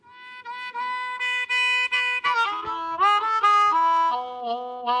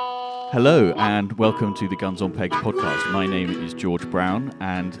Hello and welcome to the Guns on Pegs podcast. My name is George Brown,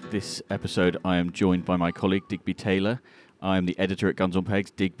 and this episode I am joined by my colleague Digby Taylor. I am the editor at Guns on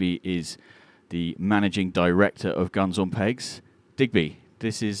Pegs. Digby is the managing director of Guns on Pegs. Digby,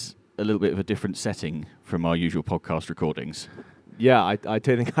 this is a little bit of a different setting from our usual podcast recordings. Yeah, I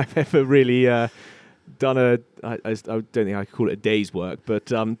don't think I've ever really done I don't think I could call it a day's work, but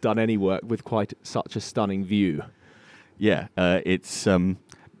done any work with quite such a stunning view. Yeah, it's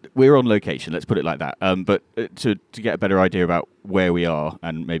we're on location, let's put it like that. But to get a better idea about where we are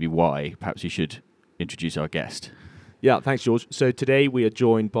and maybe why, perhaps you should introduce our guest. Yeah, thanks, George. So today we are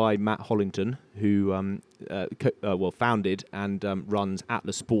joined by Matt Hollington, who founded and runs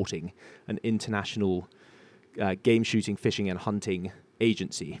Atlas Sporting, an international game shooting, fishing and hunting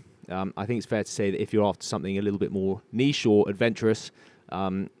agency. I think it's fair to say that if you're after something a little bit more niche or adventurous,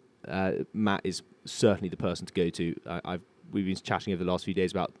 Matt is certainly the person to go to. We've been chatting over the last few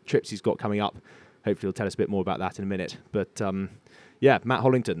days about trips he's got coming up. Hopefully he'll tell us a bit more about that in a minute. But Matt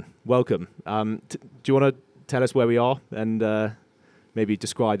Hollington, welcome. Do you want to tell us where we are and maybe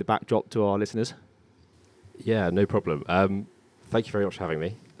describe the backdrop to our listeners? Yeah, no problem. Thank you very much for having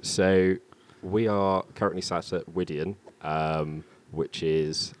me. So we are currently sat at Whidian, which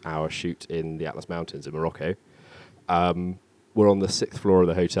is our shoot in the Atlas Mountains in Morocco. We're on the 6th floor of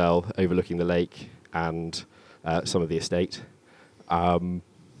the hotel, overlooking the lake and some of the estate. I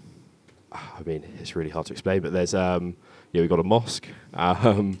mean, it's really hard to explain, but there's we've got a mosque.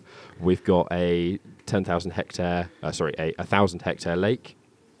 We've got a 1,000 hectare lake.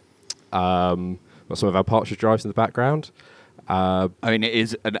 Got some of our partridge drives in the background. I mean, it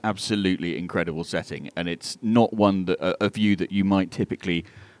is an absolutely incredible setting, and it's not one that a view that you might typically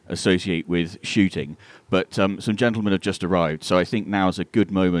associate with shooting. But some gentlemen have just arrived, so I think now is a good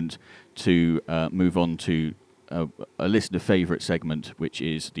moment to move on to a listener favourite segment, which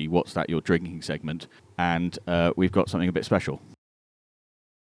is the What's That You're Drinking segment, and we've got something a bit special.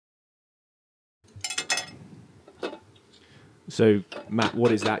 So, Matt,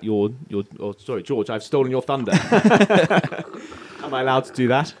 what is that? Sorry, George, I've stolen your thunder. Am I allowed to do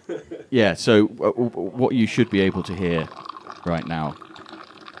that? Yeah, so what you should be able to hear right now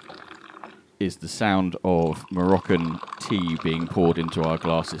is the sound of Moroccan tea being poured into our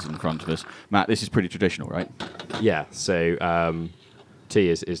glasses in front of us. Matt, this is pretty traditional, right? Yeah, so tea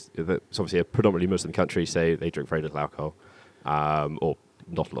is it's obviously a predominantly Muslim country, so they drink very little alcohol, or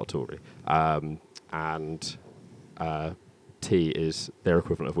not a lot at all, really. And tea is their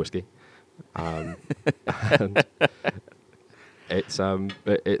equivalent of whiskey. And it's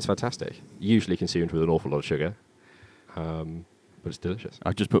fantastic. Usually consumed with an awful lot of sugar, but it's delicious.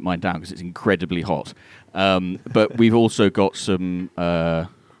 I've just put mine down because it's incredibly hot. But we've also got some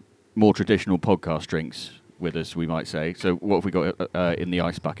more traditional podcast drinks with us, we might say. So what have we got in the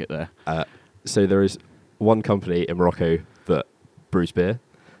ice bucket there? So there is one company in Morocco that brews beer,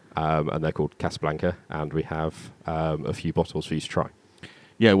 and they're called Casablanca, and we have a few bottles for you to try.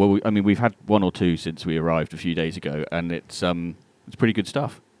 Yeah, well, we've had one or two since we arrived a few days ago, and it's pretty good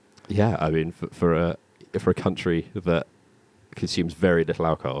stuff. Yeah, I mean, for a country that consumes very little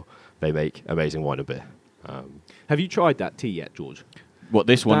alcohol, they make amazing wine and beer. Have you tried that tea yet, George? What,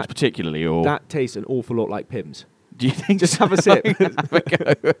 this one's particularly, or that tastes an awful lot like Pimm's. do you think? Just have a sip. Have a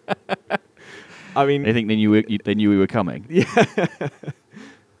go. I mean, I think they knew we were coming. Yeah.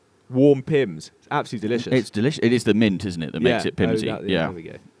 Warm Pimm's. It's absolutely delicious. It's delicious. It is the mint, isn't it, that makes it Pimmsy? Yeah. There we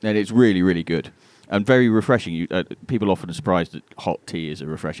go. And it's really, really good and very refreshing. People often are surprised that hot tea is a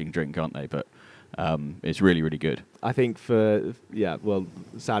refreshing drink, aren't they? But it's really, really good. I think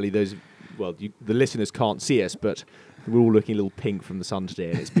sadly, the listeners can't see us, but we're all looking a little pink from the sun today,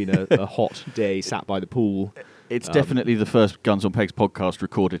 and it's been a hot day, sat by the pool. It's definitely the first Guns on Pegs podcast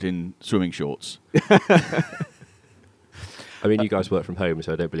recorded in swimming shorts. I mean, you guys work from home,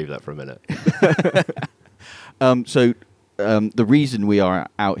 so I don't believe that for a minute. The reason we are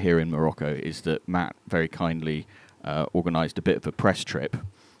out here in Morocco is that Matt very kindly organised a bit of a press trip,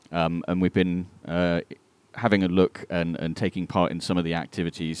 and we've been having a look and taking part in some of the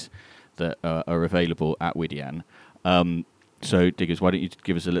activities that are available at Whidian. So, Diggers, why don't you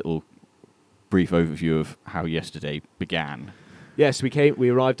give us a little brief overview of how yesterday began? Yes, we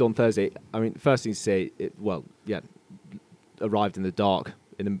arrived on Thursday. I mean, first thing to say, arrived in the dark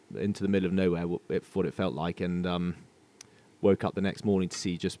into the middle of nowhere, what it felt like, and woke up the next morning to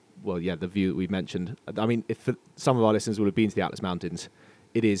see the view that we mentioned. I mean, if some of our listeners would have been to the Altas Mountains,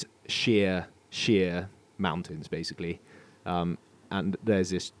 it is sheer mountains, basically. And there's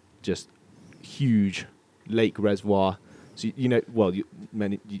this just huge lake reservoir. So,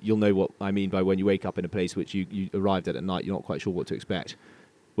 you'll know what I mean by when you wake up in a place which you arrived at night, you're not quite sure what to expect.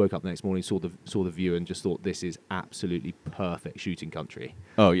 woke up the next morning, saw the view, and just thought this is absolutely perfect shooting country.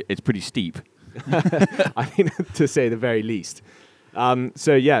 Oh, it's pretty steep. I think, to say the very least.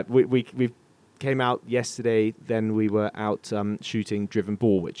 So yeah, we came out yesterday. Then we were out shooting driven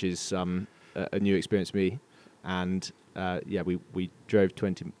boar, which is a new experience for me. And we drove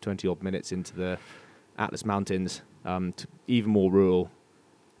 20 odd minutes into the Atlas Mountains, to even more rural,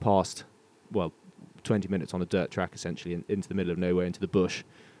 past 20 minutes on a dirt track, essentially, into the middle of nowhere, into the bush,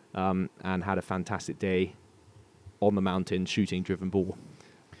 and had a fantastic day on the mountain shooting driven boar.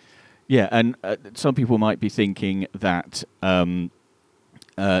 Yeah, and some people might be thinking that that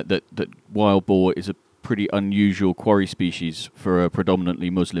wild boar is a pretty unusual quarry species for a predominantly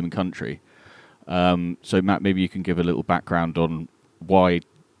Muslim country. So, Matt, maybe you can give a little background on why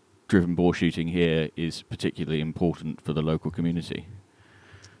driven boar shooting here is particularly important for the local community.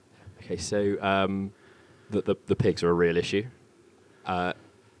 Okay, so the pigs are a real issue.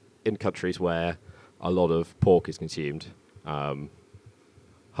 In countries where a lot of pork is consumed,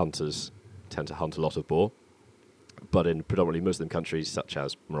 hunters tend to hunt a lot of boar. But in predominantly Muslim countries such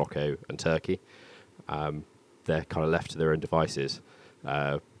as Morocco and Turkey, they're kind of left to their own devices.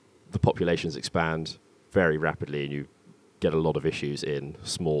 The populations expand very rapidly, and you get a lot of issues in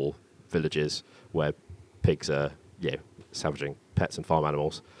small villages where pigs are savaging pets and farm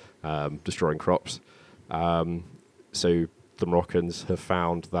animals, destroying crops. So the Moroccans have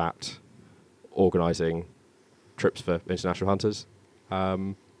found that organising trips for international hunters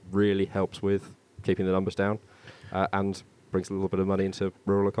really helps with keeping the numbers down, and brings a little bit of money into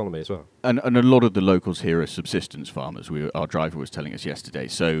rural economy as well. And a lot of the locals here are subsistence farmers. Our driver was telling us yesterday.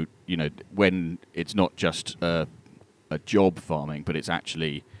 So, when it's not just a job farming, but it's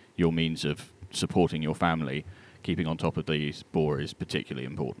actually your means of supporting your family, keeping on top of these boar is particularly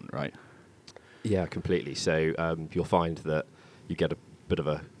important, right? Yeah, completely. So you'll find that you get a bit of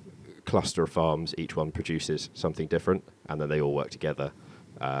a cluster of farms. Each one produces something different, and then they all work together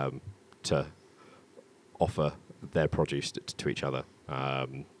to offer their produce to each other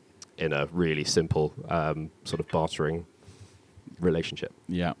in a really simple sort of bartering relationship.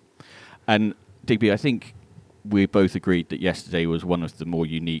 Yeah. And Digby, I think we both agreed that yesterday was one of the more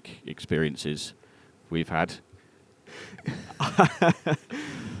unique experiences we've had. In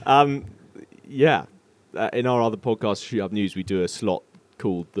our other podcast, Shoot Hub News, we do a slot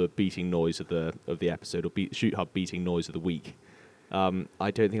called the beating noise of the episode, or Shoot Hub beating noise of the week.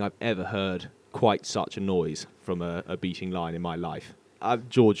 I don't think I've ever heard quite such a noise from a beating line in my life.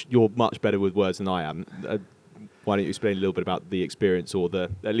 George, you're much better with words than I am. Why don't you explain a little bit about the experience, or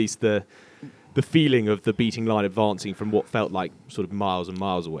at least the feeling of the beating line advancing from what felt like sort of miles and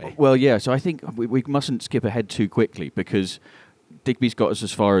miles away? Well, yeah, so I think we mustn't skip ahead too quickly, because Digby's got us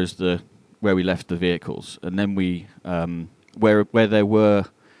as far as where we left the vehicles, and then we where there were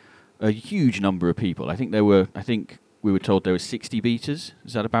a huge number of people. I think we were told there were 60 beaters.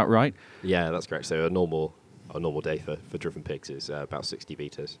 Is that about right? Yeah, that's correct. So a normal day for driven pigs is about 60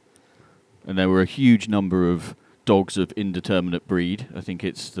 beaters. And there were a huge number of dogs of indeterminate breed. I think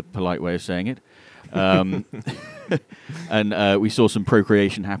it's the polite way of saying it. And we saw some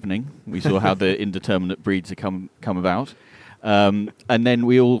procreation happening. We saw how the indeterminate breeds have come about. And then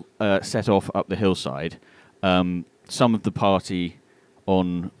we all set off up the hillside. Some of the party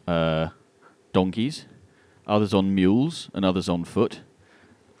on donkeys, others on mules, and others on foot.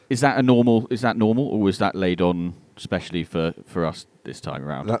 Is that normal, or was that laid on specially for us this time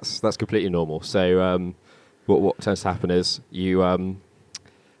around? That's completely normal. So what tends to happen is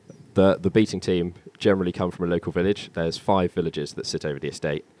the beating team generally come from a local village. There's 5 villages that sit over the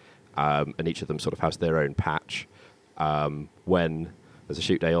estate, and each of them sort of has their own patch. When there's a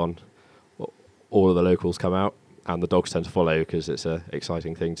shoot day on, all of the locals come out, and the dogs tend to follow because it's an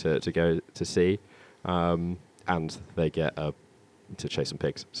exciting thing to go to see, and they get to chase some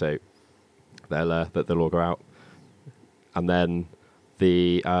pigs. So they'll all go out, and then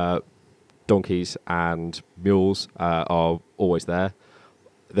the donkeys and mules are always there.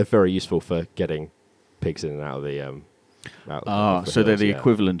 They're very useful for getting pigs in and out of the so they're the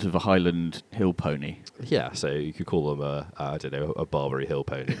equivalent of a Highland hill pony. Yeah, so you could call them a Barbary hill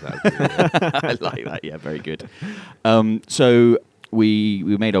pony. I like that. Yeah, very good. So we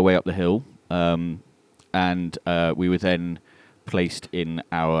made our way up the hill, and we were then placed in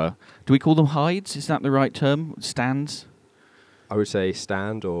our. Do we call them hides? Is that the right term? Stands? I would say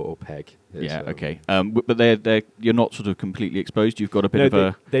stand or peg. Yeah. Okay. But they're you're not sort of completely exposed. You've got a bit of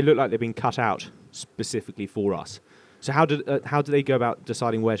a. They look like they've been cut out specifically for us. So how do they go about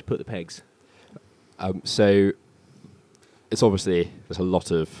deciding where to put the pegs? So it's obviously there's a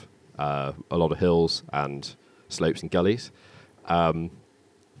lot of hills and slopes and gullies.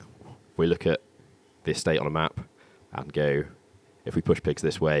 we look at the estate on a map and go, if we push pigs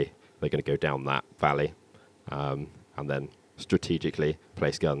this way, they're going to go down that valley, and then strategically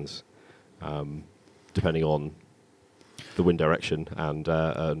place guns, depending on the wind direction and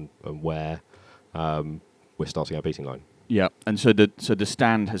where we're starting our beating line. Yeah, and so the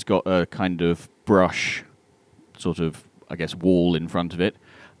stand has got a kind of brush, sort of, I guess, wall in front of it,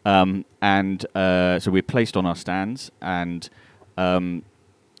 and so we're placed on our stands, and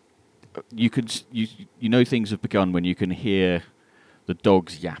you know things have begun when you can hear the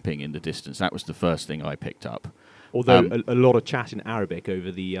dogs yapping in the distance. That was the first thing I picked up. Although a lot of chat in Arabic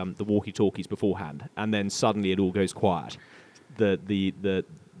over the walkie-talkies beforehand, and then suddenly it all goes quiet. The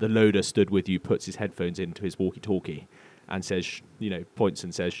loader stood with you, puts his headphones into his walkie-talkie, and says, points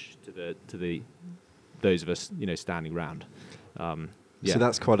and says to the those of us, standing round. So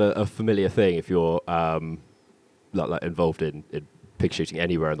that's quite a familiar thing if you're like involved in pig shooting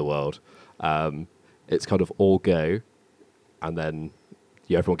anywhere in the world. It's kind of all go, and then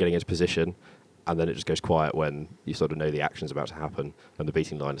everyone getting into position, and then it just goes quiet when you sort of know the action's about to happen and the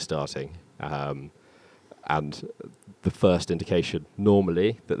beating line is starting. And the first indication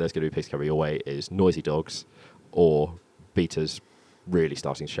normally that there's going to be pigs coming your way is noisy dogs or beaters really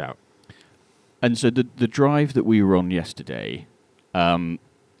starting to shout. And so the drive that we were on yesterday, I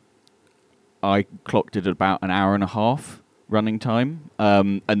clocked it at about an hour and a half running time,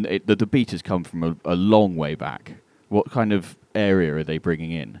 and the beaters come from a long way back. What kind of area are they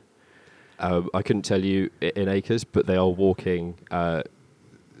bringing in? I couldn't tell you in acres, but they are walking.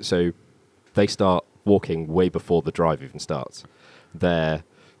 So they start walking way before the drive even starts. They're,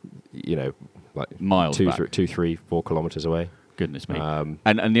 like miles 2, 3, 4 kilometres away. Goodness me.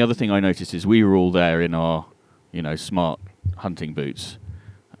 And the other thing I noticed is we were all there in our, smart hunting boots.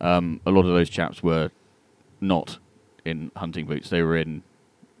 A lot of those chaps were not in hunting boots. They were in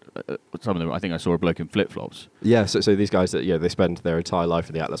some of them. I think I saw a bloke in flip-flops. Yeah. So these guys that they spend their entire life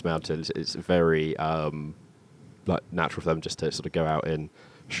in the Atlas Mountains. It's very like natural for them just to sort of go out in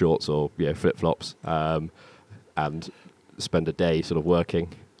shorts or flip-flops and spend a day sort of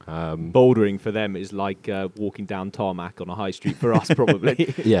working. Bouldering for them is like walking down tarmac on a high street for us, probably.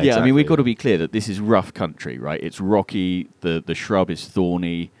 Yeah, exactly. I mean, we've got to be clear that this is rough country, right? It's rocky. The shrub is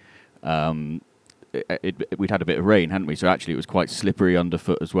thorny. We'd had a bit of rain, hadn't we? So actually, it was quite slippery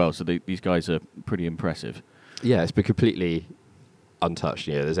underfoot as well. So these guys are pretty impressive. Yeah, it's been completely untouched.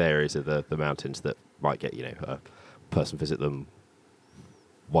 There's areas of the mountains that might get a person visit them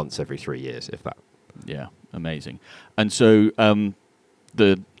once every 3 years, if that. Yeah, amazing. And so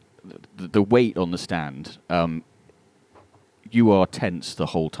the weight on the stand, you are tense the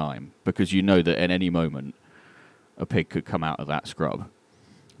whole time because you know that at any moment a pig could come out of that scrub,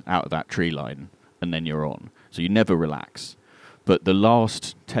 out of that tree line, and then you're on. So you never relax. But the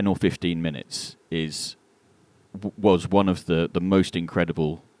last 10 or 15 minutes was one of the most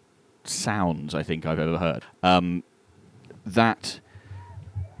incredible sounds I think I've ever heard. That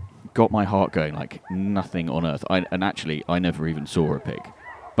got my heart going like nothing on earth. And actually, I never even saw a pig.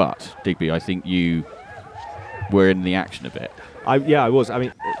 But, Digby, I think you were in the action a bit. I was. I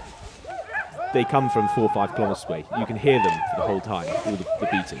mean, they come from 4 or 5 kilometres away. You can hear them for the whole time, all the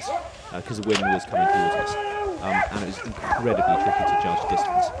beaters, because the wind was coming towards us. And it was incredibly tricky to judge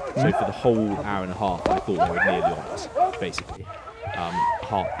distance. So for the whole hour and a half, I thought they were nearly on us, basically.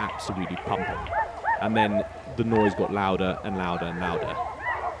 Heart absolutely pumping. And then the noise got louder and louder and louder.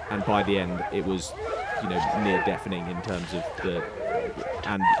 And by the end, it was, near deafening in terms of the...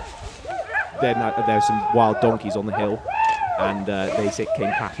 And then there were some wild donkeys on the hill, and they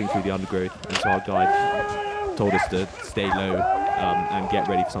came pattering through the undergrowth. And so our guide told us to stay low and get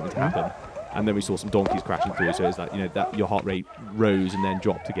ready for something to happen. And then we saw some donkeys crashing through, so it's like, that your heart rate rose and then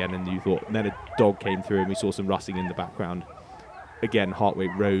dropped again, and you thought, and then a dog came through and we saw some rustling in the background. Again, heart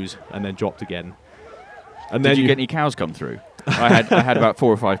rate rose and then dropped again. And Did you get any cows come through? I had about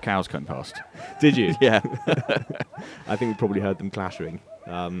 4 or 5 cows come past. Did you? Yeah. I think we probably heard them clattering.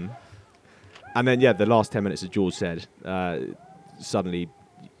 And then, the last 10 minutes, as George said, suddenly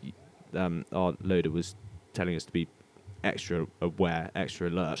our loader was telling us to be extra aware, extra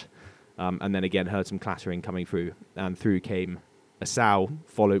alert. And then again, heard some clattering coming through. And through came a sow,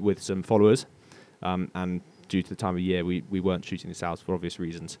 followed with some followers. And due to the time of year, we weren't shooting the sows for obvious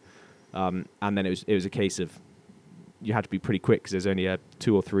reasons. And then it was a case of you had to be pretty quick because there's only a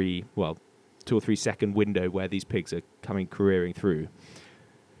 2 or 3 second window where these pigs are coming careering through,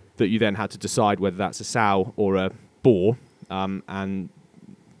 that you then had to decide whether that's a sow or a boar, and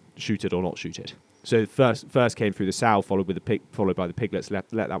shoot it or not shoot it. So first came through the sow, followed by the piglets. Let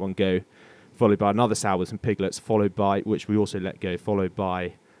that one go, followed by another sow with some piglets, followed by, which we also let go, followed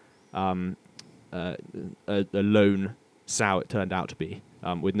by a lone sow it turned out to be,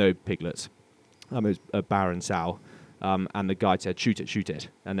 with no piglets. It was a barren sow, and the guide said, shoot it,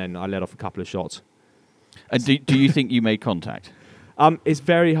 and then I let off a couple of shots. And do you think you made contact? It's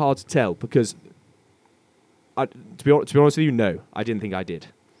very hard to tell because, to be honest with you, no, I didn't think I did.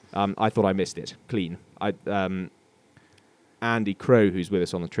 I thought I missed it clean. Andy Crow, who's with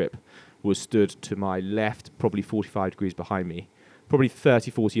us on the trip, was stood to my left, probably 45 degrees behind me, probably 30,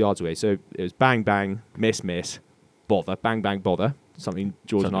 40 yards away. So it was bang, bang, miss, bother, bang, bang, bother. Something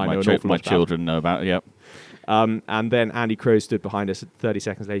George and I know an awful lot about. My children know about, yep. And then Andy Crow stood behind us. 30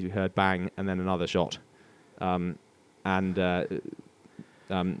 seconds later, we heard bang, and then another shot. Over the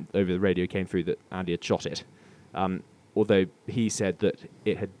radio came through that Andy had shot it. Although he said that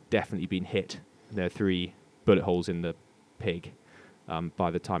it had definitely been hit. There are 3 bullet holes in the pig by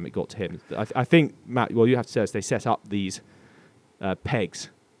the time it got to him. I think, Matt, well, you have to say, they set up these pegs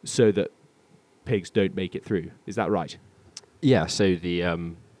so that pigs don't make it through. Is that right? Yeah. So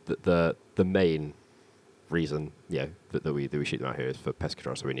the main reason that we shoot them out here is for pest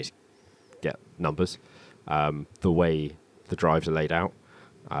control. So we need to get numbers. The way the drives are laid out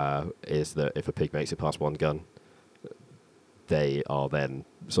is that if a pig makes it past one gun, they are then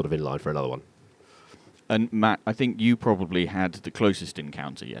sort of in line for another one. And Matt, I think you probably had the closest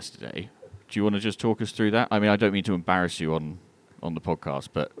encounter yesterday. Do you want to just talk us through that? I mean, I don't mean to embarrass you on the podcast,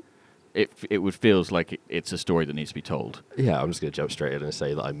 but it feels like it's a story that needs to be told. Yeah, I'm just going to jump straight in and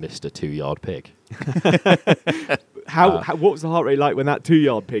say that I missed a 2-yard pig. What was the heart rate like when that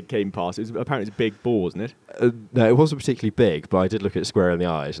 2-yard pig came past? Apparently it's a big boar, wasn't it? No, it wasn't particularly big, but I did look at it square in the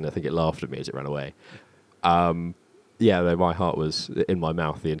eyes, and I think it laughed at me as it ran away. My heart was in my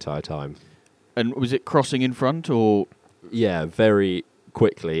mouth the entire time. And was it crossing in front, or...? Yeah, very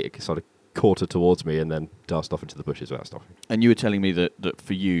quickly it sort of quartered towards me and then danced off into the bushes without stopping. And you were telling me that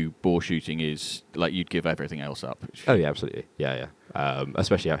for you, boar shooting is like you'd give everything else up. Oh, yeah, absolutely. Yeah.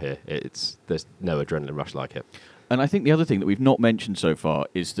 Especially out here. There's no adrenaline rush like it. And I think the other thing that we've not mentioned so far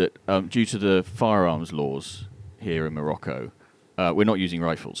is that due to the firearms laws here in Morocco, we're not using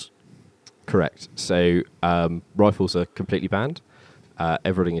rifles. Correct. So rifles are completely banned.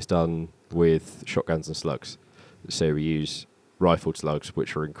 Everything is done with shotguns and slugs. So we use rifled slugs,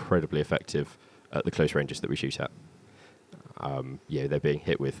 which are incredibly effective at the close ranges that we shoot at. They're being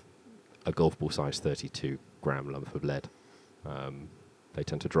hit with a golf ball size 32-gram lump of lead. They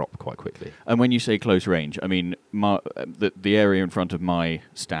tend to drop quite quickly. And when you say close range, I mean the area in front of my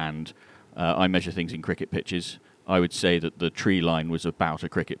stand, I measure things in cricket pitches. I would say that the tree line was about a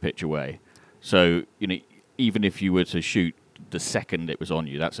cricket pitch away. So, even if you were to shoot the second it was on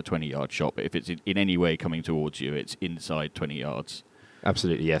you, that's a 20-yard shot. But if it's in any way coming towards you, it's inside 20 yards.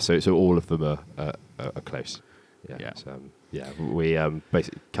 Absolutely, yeah. So all of them are close. Yeah. We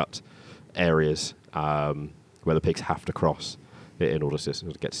basically cut areas where the pigs have to cross in order to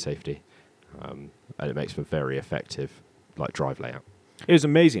sort of get to safety, and it makes for very effective drive layout. It was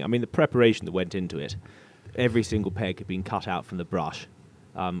amazing. I mean, the preparation that went into it. Every single peg had been cut out from the brush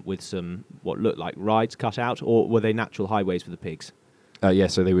with some what looked like rides cut out, or were they natural highways for the pigs?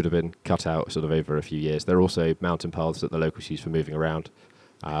 So they would have been cut out sort of over a few years. There are also mountain paths that the locals use for moving around.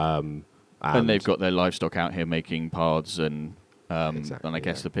 And they've got their livestock out here making paths, and exactly, and I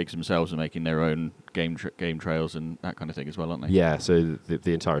guess the pigs themselves are making their own game trails and that kind of thing as well, aren't they? Yeah, so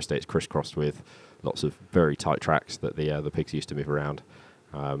the entire estate's crisscrossed with lots of very tight tracks that the pigs used to move around.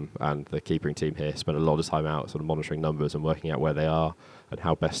 And the keeping team here spent a lot of time out sort of monitoring numbers and working out where they are and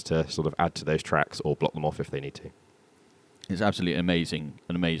how best to sort of add to those tracks or block them off if they need to. It's absolutely an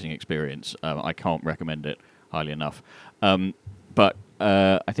amazing experience. I can't recommend it highly enough. But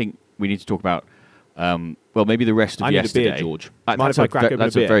I think we need to talk about, maybe the rest of yesterday. I need a beer, George. That's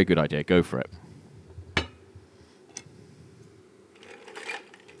a very good idea. Go for it.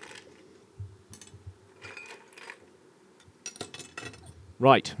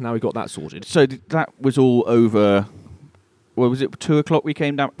 Right, now we've got that sorted. So that was all over. Well, was it 2:00 we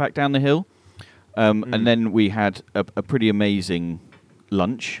came back down the hill? And then we had a pretty amazing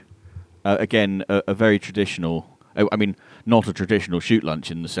lunch. Again, a very traditional... I mean, not a traditional shoot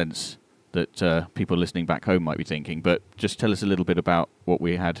lunch in the sense that people listening back home might be thinking, but just tell us a little bit about what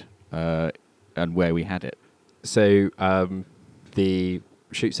we had and where we had it. So the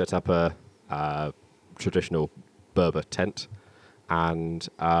shoot set up a traditional Berber tent, and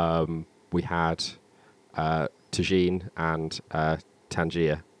we had tagine and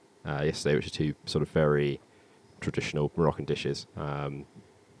tangier yesterday, which are two sort of very traditional Moroccan dishes.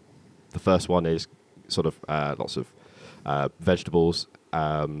 The first one is sort of lots of vegetables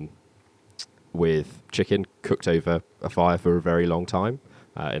with chicken cooked over a fire for a very long time,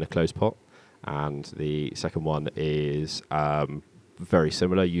 in a closed pot, and the second one is very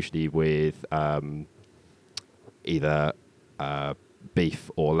similar, usually with either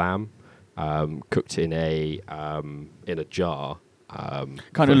beef or lamb, cooked in a jar.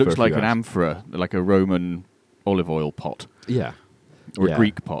 Kind of looks like an amphora, like a Roman olive oil pot. Yeah. Or a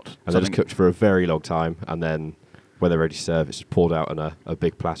Greek pot. And they're just cooked for a very long time, and then when they're ready to serve, it's just poured out on a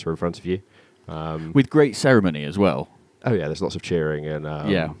big platter in front of you. With great ceremony as well. Oh yeah, there's lots of cheering and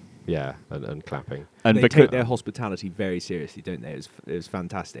and clapping. And they take their hospitality very seriously, don't they? It was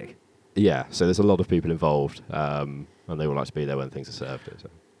fantastic. Yeah, so there's a lot of people involved, and they all like to be there when things are served. So.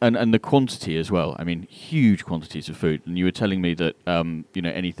 And the quantity as well. I mean, huge quantities of food. And you were telling me that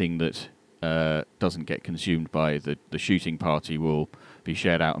anything that doesn't get consumed by the shooting party will be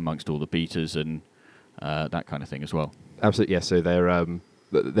shared out amongst all the beaters and that kind of thing as well. Absolutely, yes. So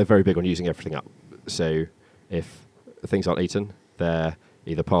they're very big on using everything up. So if things aren't eaten, they're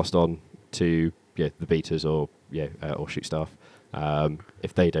either passed on to the beaters or shoot staff.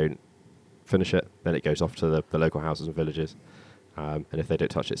 If they don't finish it, then it goes off to the local houses and villages. And if they don't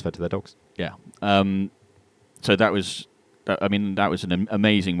touch it, it's fed to their dogs. Yeah. So that was an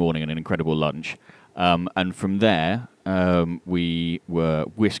amazing morning and an incredible lunch. And from there, we were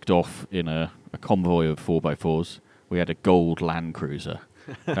whisked off in a convoy of 4x4s. We had a gold Land Cruiser.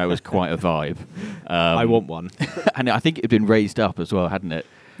 That was quite a vibe. I want one. And I think it had been raised up as well, hadn't it?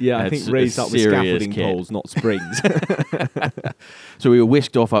 Yeah, I think raised up with scaffolding poles, not springs. So we were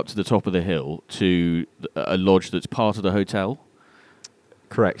whisked off up to the top of the hill to a lodge that's part of the hotel.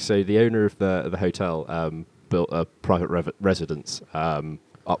 Correct. So the owner of the hotel built a private residence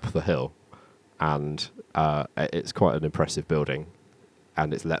up the hill, and it's quite an impressive building.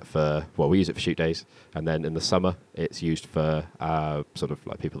 And it's let we use it for shoot days, and then in the summer it's used for sort of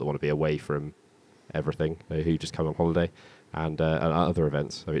like people that want to be away from everything, who just come on holiday, and other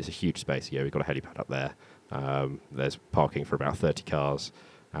events. So it's a huge space. We've got a helipad up there. There's parking for about 30 cars,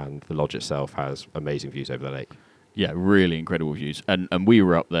 and the lodge itself has amazing views over the lake. Yeah, really incredible views. And we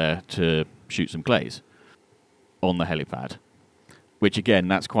were up there to shoot some clays on the helipad, which again,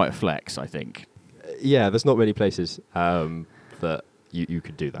 that's quite a flex, I think. Yeah, there's not many places that you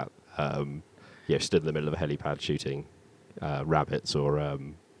could do that. Stood in the middle of a helipad shooting rabbits or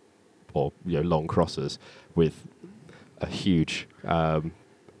long crossers with a huge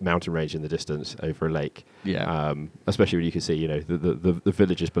mountain range in the distance over a lake. Yeah. Especially when you can see, the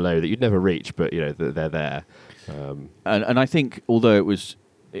villages below that you'd never reach, but they're there. And I think although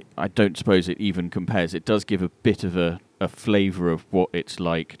I don't suppose it even compares. It does give a bit of a flavour of what it's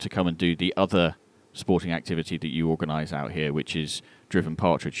like to come and do the other sporting activity that you organise out here, which is driven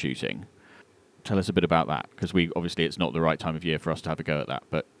partridge shooting. Tell us a bit about that, because obviously it's not the right time of year for us to have a go at that,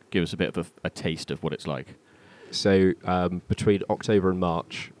 but give us a bit of a taste of what it's like. So between October and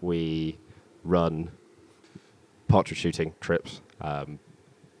March, we run partridge shooting trips.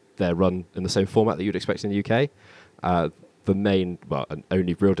 They're run in the same format that you'd expect in the UK. The main, and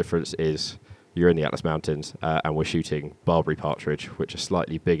only real difference is you're in the Atlas Mountains and we're shooting Barbary partridge, which are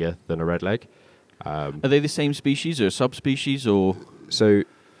slightly bigger than a redleg. Are they the same species or subspecies, or? So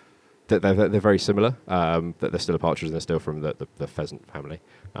they're very similar. They're still a partridge and they're still from the pheasant family.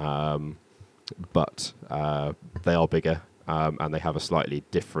 But they are bigger and they have a slightly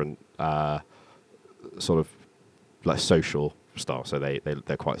different sort of like social style. So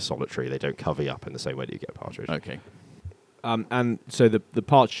they're quite solitary. They don't cover you up in the same way that you get a partridge. Okay. And so the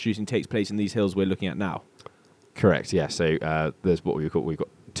partridge shooting takes place in these hills we're looking at now? Correct, yeah. So there's what we've got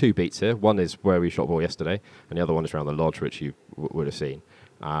 2 beats here. One is where we shot boar yesterday, and the other one is around the lodge, which you would have seen.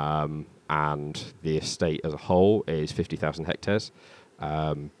 And the estate as a whole is 50,000 hectares.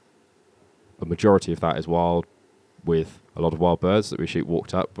 A majority of that is wild, with a lot of wild birds that we shoot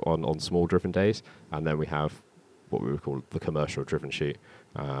walked up on small driven days. And then we have what we would call the commercial driven shoot,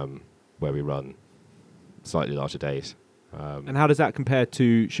 where we run slightly larger days. And how does that compare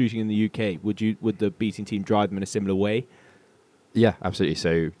to shooting in the UK? Would the beating team drive them in a similar way? Yeah, absolutely.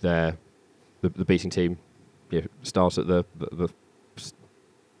 So the beating team start at the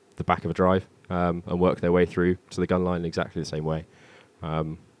back of a drive and work their way through to the gun line in exactly the same way.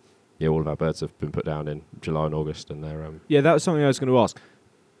 All of our birds have been put down in July and August, and they're Yeah, that was something I was going to ask.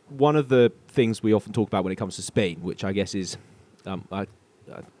 One of the things we often talk about when it comes to Spain, which I guess is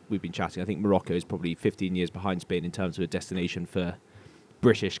we've been chatting, I think Morocco is probably 15 years behind Spain in terms of a destination for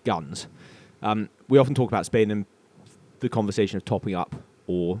British guns. We often talk about Spain, and the conversation of topping up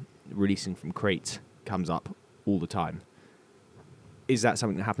or releasing from crates comes up all the time. Is that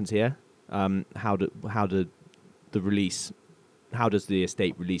something that happens here? How does the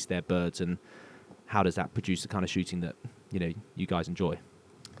estate release their birds, and how does that produce the kind of shooting that you guys enjoy?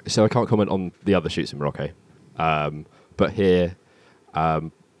 So I can't comment on the other shoots in Morocco, but here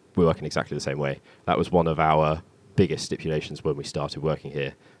we're working exactly the same way. That was one of our biggest stipulations when we started working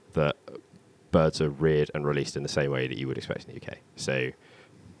here, that birds are reared and released in the same way that you would expect in the UK. So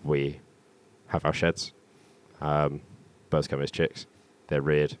we have our sheds, birds come as chicks, they're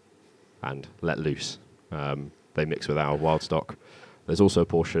reared and let loose. They mix with our wild stock. There's also a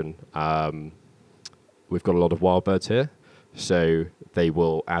portion, we've got a lot of wild birds here, so they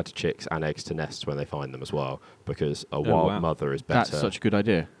will add chicks and eggs to nests when they find them as well, because a wild mother is better. That's such a good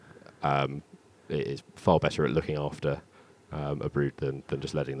idea. It is far better at looking after a brood than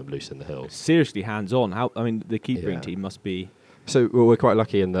just letting them loose in the hills. Seriously hands-on. The keeping team must be... So we're quite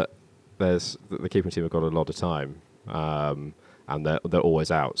lucky in that the keeping team have got a lot of time, and they're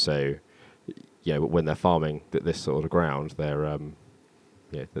always out. So when they're farming this sort of ground, they're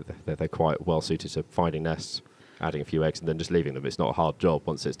quite well suited to finding nests, adding a few eggs, and then just leaving them. It's not a hard job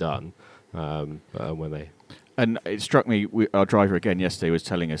once it's done. And it struck me, our driver again yesterday was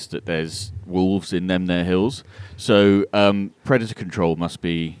telling us that there's wolves in their hills. So predator control must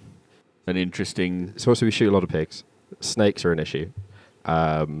be an interesting... So also we shoot a lot of pigs. Snakes are an issue,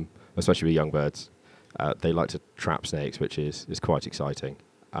 especially with young birds. They like to trap snakes, which is quite exciting.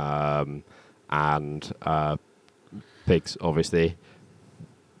 And pigs, obviously.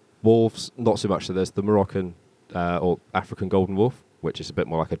 Wolves, not so much. So there's the Moroccan or African golden wolf, which is a bit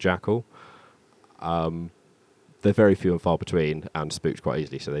more like a jackal. They're very few and far between and spooked quite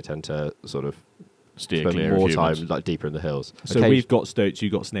easily, so they tend to sort of steer spend more time like deeper in the hills. So we've got stoats,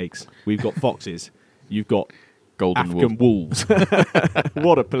 you've got snakes, we've got foxes, you've got golden African wolves.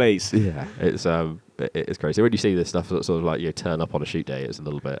 What a place! Yeah, it's crazy. When you see this stuff sort of like you turn up on a shoot day, it's a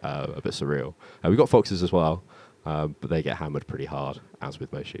little bit a bit surreal. We've got foxes as well, but they get hammered pretty hard, as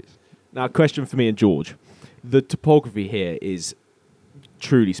with most shoots. Now, a question for me and George: the topography here is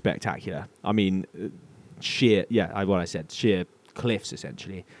truly spectacular. I mean, sheer cliffs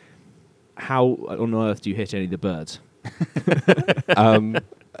essentially. How on earth do you hit any of the birds?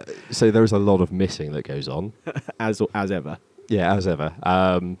 So there's a lot of missing that goes on, as ever. Yeah, as ever.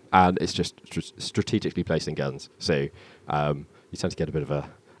 And it's just strategically placing guns. So you tend to get a bit of an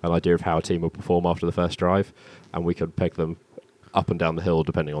idea of how a team will perform after the first drive, and we can peg them up and down the hill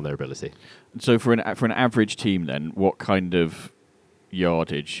depending on their ability. So for an average team, then, what kind of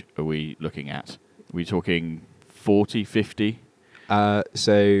yardage are we looking at? Are we talking 40, 50?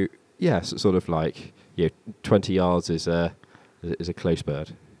 So sort of like 20 yards is a close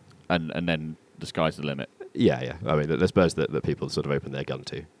bird, and then the sky's the limit. Yeah. I mean, there's birds that people sort of open their gun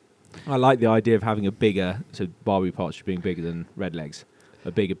to. I like the idea of having a bigger, so Barbary partridge being bigger than redlegs,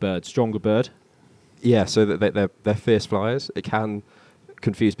 a bigger bird, stronger bird. Yeah, so that they're fierce flyers. It can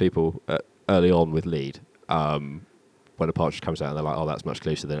confuse people early on with lead. When a partridge comes out and they're like, oh, that's much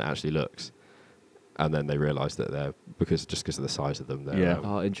closer than it actually looks. And then they realise that they're, because of the size of them. They're,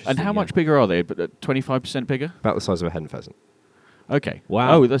 interesting. And how much bigger are they? 25% bigger? About the size of a hen pheasant. Okay.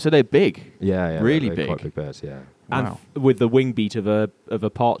 Wow. Oh, so they're big. Yeah. Really they're big. Quite big birds, yeah. And Wow. with the wing beat of a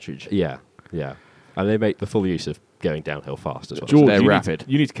partridge. Yeah. And they make the full use of going downhill fast as well. George, they're rapid.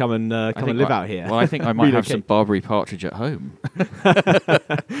 You need to come and live out here. Well, I think I might have some Barbary partridge at home.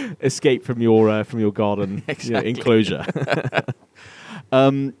 Escape from your garden enclosure.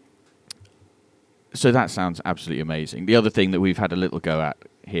 So that sounds absolutely amazing. The other thing that we've had a little go at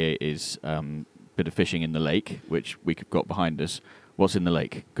here is a bit of fishing in the lake, which we've got behind us. What's in the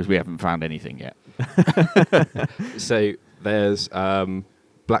lake? Because we haven't found anything yet. So there's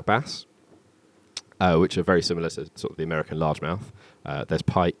black bass, which are very similar to sort of the American largemouth. There's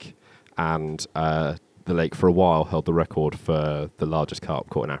pike, and the lake for a while held the record for the largest carp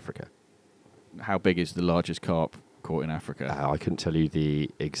caught in Africa. How big is the largest carp caught in Africa? I couldn't tell you the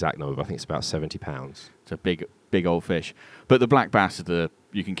exact number, but I think it's about 70 pounds. It's a big old fish. But the black bass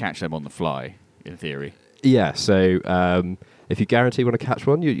you can catch them on the fly, in theory. Yeah, so if you guarantee you want to catch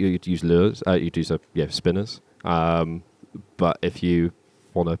one, you'd use lures, you'd use spinners. But if you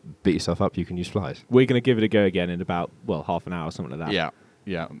want to beat yourself up, you can use flies. We're going to give it a go again in about, half an hour or something like that.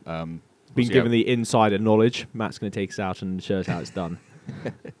 Yeah. Been given the insider knowledge. Matt's going to take us out and show us how it's done.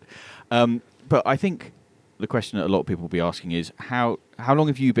 But I think the question that a lot of people will be asking is, how long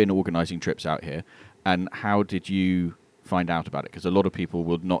have you been organising trips out here, and how did you find out about it? Because a lot of people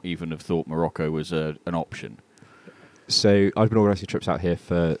would not even have thought Morocco was an option. So I've been organising trips out here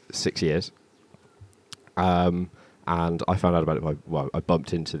for 6 years, and I found out about it I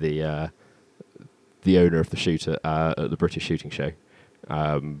bumped into the owner of the shoot at the British Shooting Show,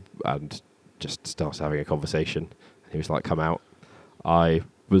 and just started having a conversation. He was like, "Come out." I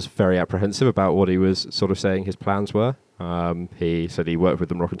was very apprehensive about what he was sort of saying his plans were, He said he worked with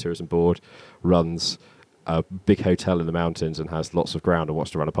the Moroccan Tourism Board, runs a big hotel in the mountains and has lots of ground and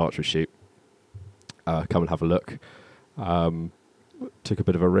wants to run a partridge shoot. Come and have a look. Took a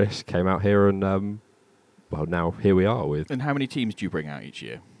bit of a risk, came out here, and well, now here we are with. And how many teams do you bring out each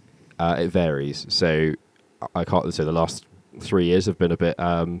year? It varies. So I can't say the last 3 years have been a bit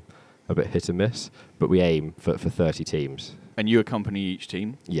hit and miss, but we aim for 30 teams. And you accompany each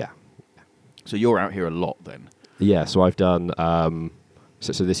team? Yeah. So you're out here a lot then? Yeah, so I've done,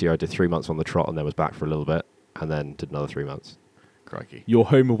 so this year I did 3 months on the trot and then was back for a little bit and then did another 3 months. Crikey. You're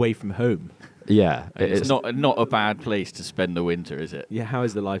home away from home. Yeah. It's not a bad place to spend the winter, is it? Yeah, how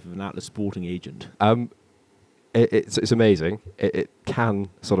is the life of an Atlas sporting agent? It's amazing. It can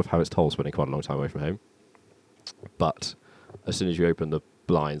sort of have its toll spending quite a long time away from home. But as soon as you open the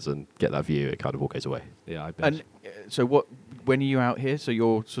blinds and get that view, it kind of all goes away. Yeah, I bet. And so when are you out here? So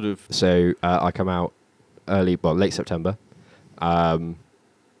you're sort of... So I come out late September, and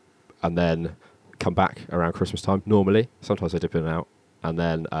then come back around Christmas time normally. Sometimes I dip in and out, and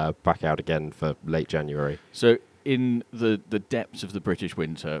then back out again for late January. So in the depths of the British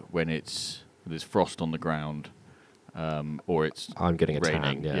winter, when there's frost on the ground, or it's I'm getting a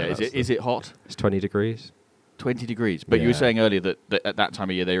raining. tan. Yeah, is it hot? It's 20 degrees. 20 degrees. But you were Yeah. saying earlier that at that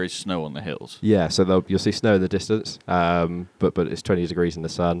time of year there is snow on the hills. Yeah, so you'll see snow in the distance, but it's 20 degrees in the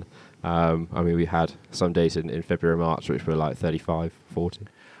sun. I mean, we had some days in February and March which were like 35, 40.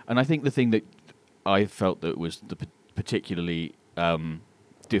 And I think the thing that I felt that was particularly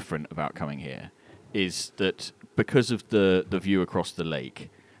different about coming here is that because of the view across the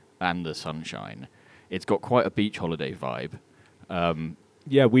lake and the sunshine, it's got quite a beach holiday vibe.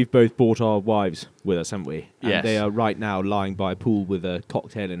 Yeah, we've both brought our wives with us, haven't we? And Yes. they are right now lying by a pool with a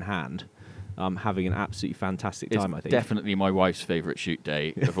cocktail in hand, having an absolutely fantastic time, I think. Definitely my wife's favourite shoot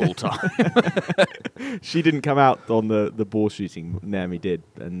day of all time. She didn't come out on the boar shooting. Naomi did,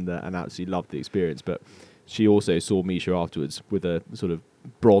 and absolutely loved the experience. But she also saw Misha afterwards with a sort of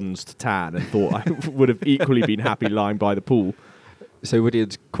bronzed tan and thought I would have equally been happy lying by the pool. So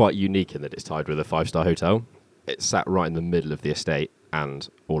Whittier's quite unique in that it's tied with a 5-star hotel. It's sat right in the middle of the estate, and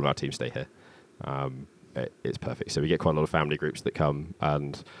all of our teams stay here. It's perfect. So we get quite a lot of family groups that come,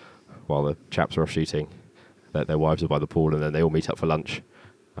 and while the chaps are off shooting, their wives are by the pool, and then they all meet up for lunch.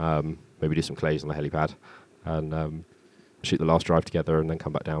 Maybe do some clays on the helipad, and shoot the last drive together, and then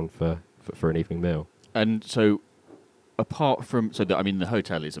come back down for an evening meal. And so, apart from... the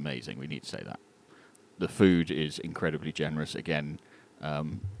hotel is amazing, we need to say that. The food is incredibly generous. Again,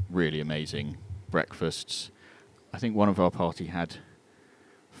 really amazing breakfasts. I think one of our party had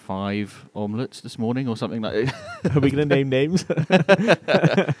 5 omelettes this morning or something like that. Are we going to name names?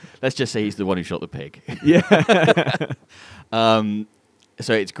 Let's just say he's the one who shot the pig. Yeah.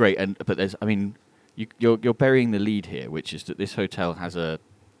 So it's great, but there's... you're burying the lead here, which is that this hotel has an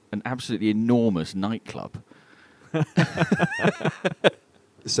absolutely enormous nightclub.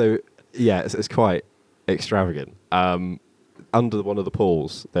 So, yeah, it's quite extravagant. Under one of the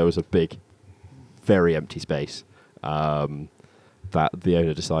pools, there was a big, very empty space that the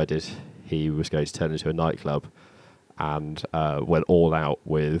owner decided he was going to turn into a nightclub, and went all out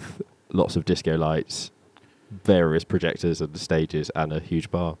with lots of disco lights, various projectors and stages, and a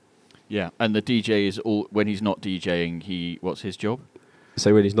huge bar. Yeah, and the DJ is when he's not DJing, what's his job?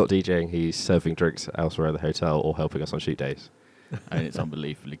 So when he's not DJing, he's serving drinks elsewhere in the hotel or helping us on shoot days. And it's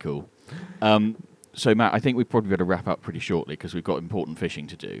unbelievably cool. So, Matt, I think we've probably got to wrap up pretty shortly because we've got important fishing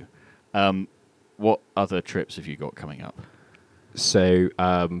to do. What other trips have you got coming up? So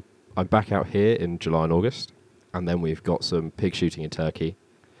I'm back out here in July and August, and then we've got some pig shooting in Turkey.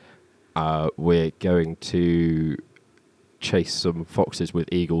 We're going to chase some foxes with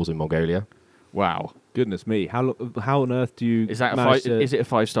eagles in Mongolia. Wow. Goodness me. How on earth do you Is that is it a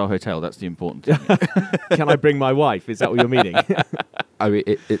 5-star hotel? That's the important thing. Can I bring my wife? Is that what you're meaning? I mean,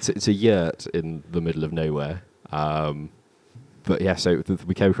 it's a yurt in the middle of nowhere. But yeah, so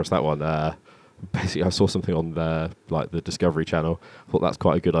we came across that one. Basically, I saw something on the Discovery Channel. Thought that's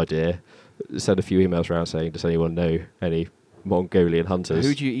quite a good idea. Sent a few emails around saying, does anyone know any Mongolian hunters?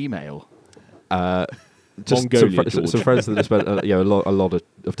 Who do you email? Just Mongolia, some friends that have spent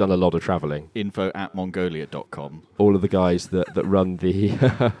have done a lot of travelling. info@mongolia.com. All of the guys that run the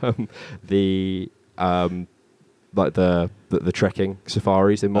the trekking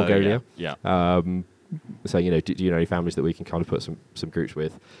safaris in Mongolia. Yeah. Saying, do you know any families that we can kind of put some groups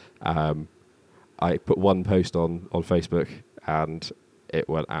with? I put one post on Facebook and it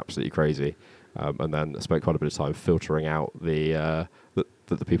went absolutely crazy. And then I spent quite a bit of time filtering out the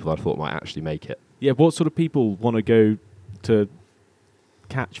people that I thought might actually make it. Yeah, what sort of people want to go to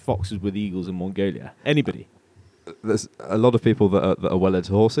catch foxes with eagles in Mongolia? Anybody? there's a lot of people that are well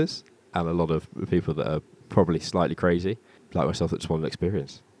into horses, and a lot of people that are probably slightly crazy, like myself, that just want an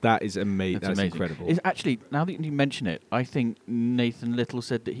experience. That is amazing. That's amazing. Incredible. It's actually, now that you mention it, I think Nathan Little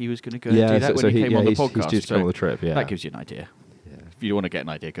said that he was going to go and do that when he came on the podcast. He's due to come on the trip, yeah. That gives you an idea. Yeah. If you want to get an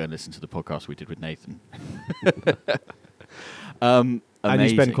idea, go and listen to the podcast we did with Nathan. And you spend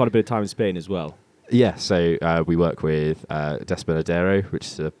Amazing. quite a bit of time in Spain as well. Yeah, so we work with Despenadero, which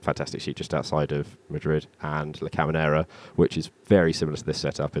is a fantastic shoot just outside of Madrid, and La Caminera, which is very similar to this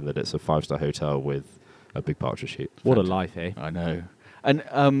setup in that it's a 5-star hotel with a big partridge shoot. What a life, eh? I know.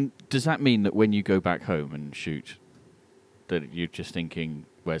 And does that mean that when you go back home and shoot, that you're just thinking,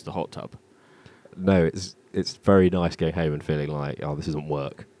 where's the hot tub? No, it's very nice going home and feeling like, oh, this isn't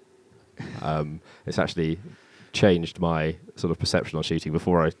work. It's actually changed my sort of perception on shooting.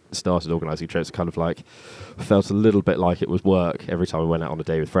 Before I started organising trips, kind of like felt a little bit like it was work every time I went out on a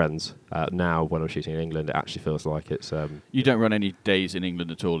day with friends. Now, when I'm shooting in England, it actually feels like it's... You don't run any days in England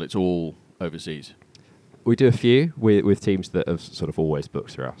at all. It's all overseas. We do a few with teams that have sort of always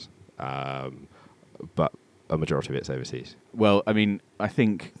booked through us, but a majority of it's overseas. Well, I mean, I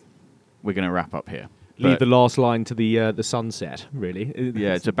think we're going to wrap up here. Leave the last line to the sunset, really.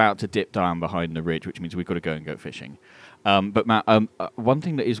 Yeah, it's about to dip down behind the ridge, which means we've got to go fishing. But Matt, one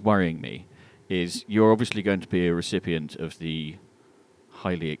thing that is worrying me is you're obviously going to be a recipient of the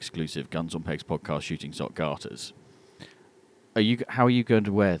highly exclusive Guns on Pegs podcast shooting sock garters. How are you going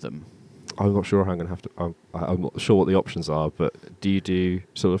to wear them? I'm not sure how I'm going to have to... I'm not sure what the options are, but do you do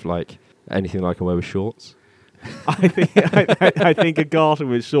sort of like anything like I wear with shorts? I think a garter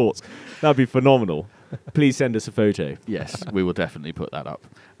with shorts, that'd be phenomenal. Please send us a photo. Yes, we will definitely put that up.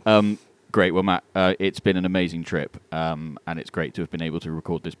 Great. Well, Matt, it's been an amazing trip, and it's great to have been able to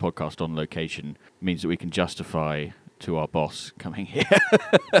record this podcast on location. It means that we can justify to our boss coming here.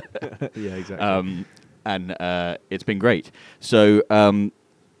 Yeah, exactly. And it's been great. So I'm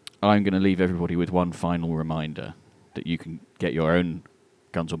going to leave everybody with one final reminder that you can get your own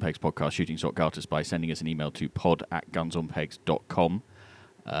Guns on Pegs podcast shooting sock garters by sending us an email to pod@gunsonpegs.com.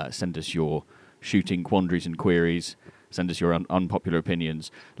 Send us your shooting quandaries and queries. Send us your unpopular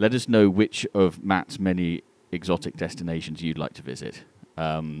opinions. Let us know which of Matt's many exotic destinations you'd like to visit.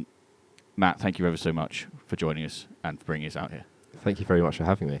 Matt, thank you ever so much for joining us and for bringing us out here. Thank you very much for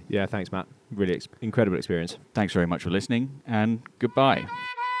having me. Yeah, thanks, Matt. Really incredible experience. Thanks very much for listening, and goodbye.